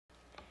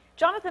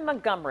Johnathon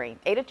Montgomery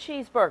ate a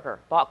cheeseburger,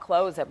 bought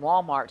clothes at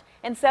Walmart,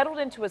 and settled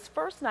into his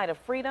first night of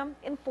freedom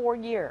in 4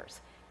 years.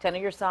 10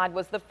 on Your Side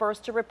was the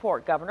first to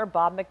report Governor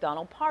Bob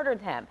McDonnell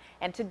pardoned him.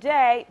 And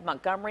today,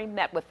 Montgomery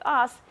met with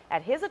us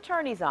at his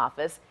attorney's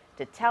office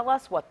to tell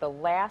us what the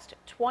last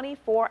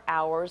 24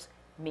 hours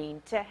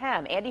mean to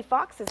him. Andy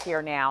Fox is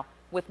here now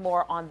with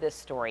more on this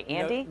story.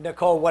 Andy?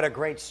 Nicole, what a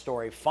great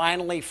story.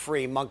 Finally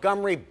free.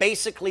 Montgomery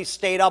basically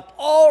stayed up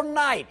all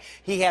night.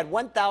 He had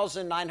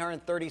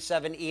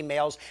 1,937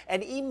 emails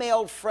and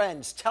emailed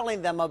friends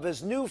telling them of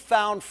his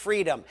newfound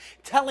freedom,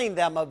 telling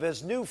them of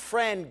his new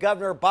friend,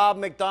 Governor Bob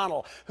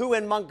McDonnell, who,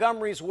 in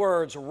Montgomery's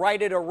words,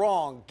 righted a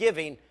wrong,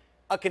 giving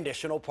a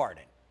conditional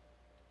pardon.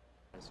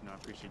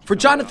 For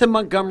Johnathon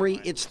Montgomery,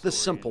 it's the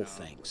simple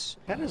things.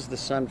 How does the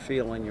sun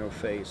feel in your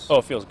face? Oh,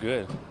 it feels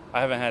good.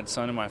 I haven't had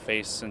sun in my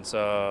face since,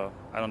 I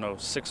don't know,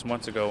 6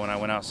 months ago when I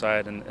went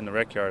outside in the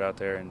rec yard out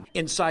there. And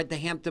inside the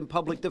Hampton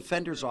Public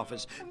Defender's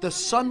office, the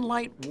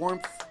sunlight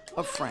warmth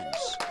of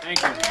friends.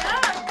 thank you.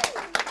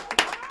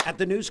 At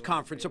the news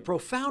conference, a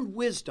profound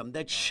wisdom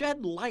that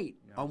shed light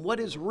on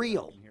what is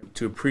real.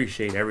 To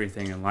appreciate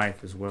everything in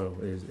life as well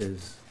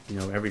is you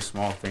know, every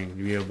small thing,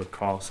 to be able to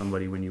call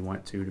somebody when you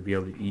want to be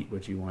able to eat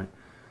what you want,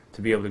 to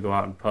be able to go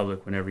out in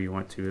public whenever you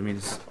want to. I mean,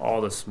 it's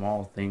all the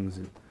small things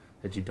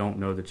that you don't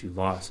know that you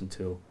lost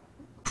until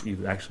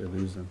you actually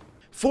lose them.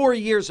 4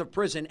 years of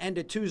prison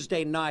ended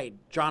Tuesday night.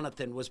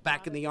 Johnathon was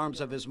back in the arms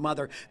of his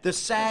mother. The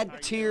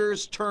sad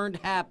tears turned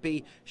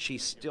happy. She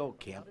still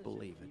can't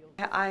believe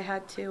it. I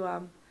had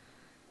to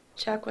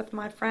check with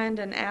my friend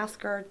and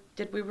ask her,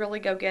 did we really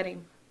go get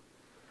him?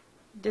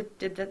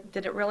 Did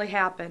it really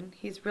happen?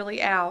 He's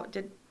really out.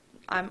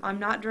 I'm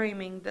not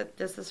dreaming, that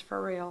this is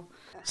for real.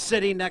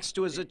 Sitting next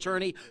to his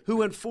attorney,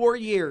 who in 4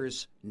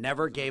 years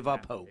never gave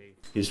up hope.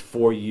 His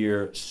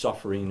 4-year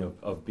suffering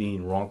of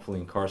being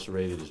wrongfully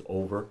incarcerated is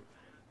over,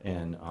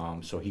 and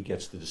so he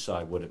gets to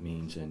decide what it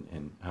means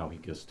and how he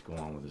gets to go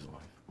on with his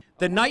life.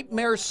 The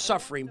nightmare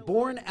suffering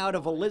born out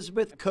of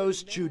Elizabeth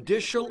Coast's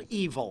judicial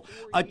evil,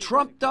 a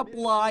trumped-up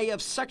lie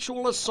of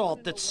sexual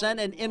assault that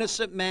sent an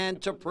innocent man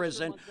to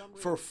prison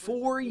for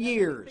 4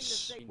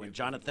 years. When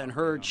Johnathon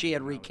heard she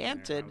had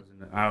recanted,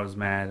 I was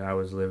mad, I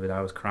was livid,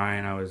 I was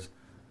crying, I was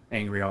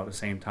angry all at the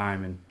same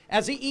time. And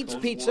as he eats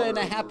pizza in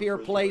a happier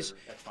place,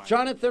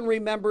 Johnathon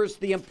remembers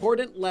the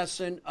important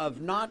lesson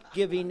of not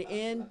giving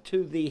in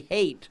to the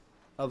hate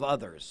of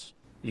others.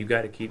 You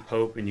got to keep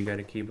hope and you got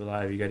to keep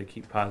alive. You got to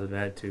keep positive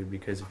attitude,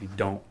 because if you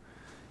don't,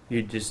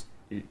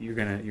 you're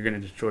gonna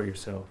destroy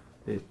yourself.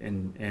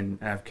 And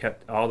I've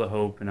kept all the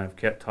hope, and I've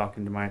kept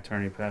talking to my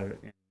attorney, Pavick.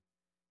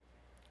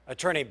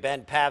 Attorney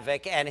Ben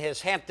Pavick and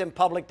his Hampton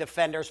Public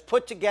Defenders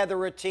put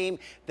together a team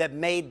that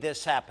made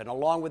this happen.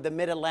 Along with the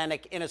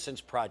Mid-Atlantic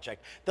Innocence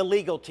Project, the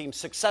legal team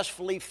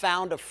successfully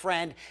found a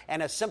friend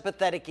and a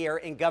sympathetic ear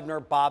in Governor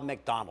Bob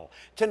McDonnell.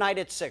 Tonight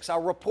at 6,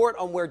 I'll report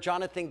on where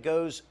Johnathon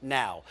goes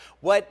now,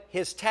 what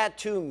his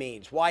tattoo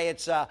means, why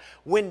it's a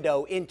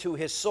window into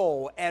his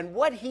soul, and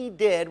what he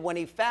did when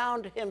he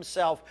found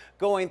himself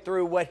going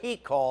through what he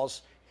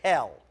calls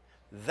hell.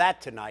 That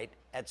tonight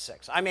at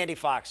 6. I'm Andy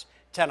Fox,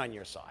 10 on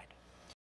Your Side.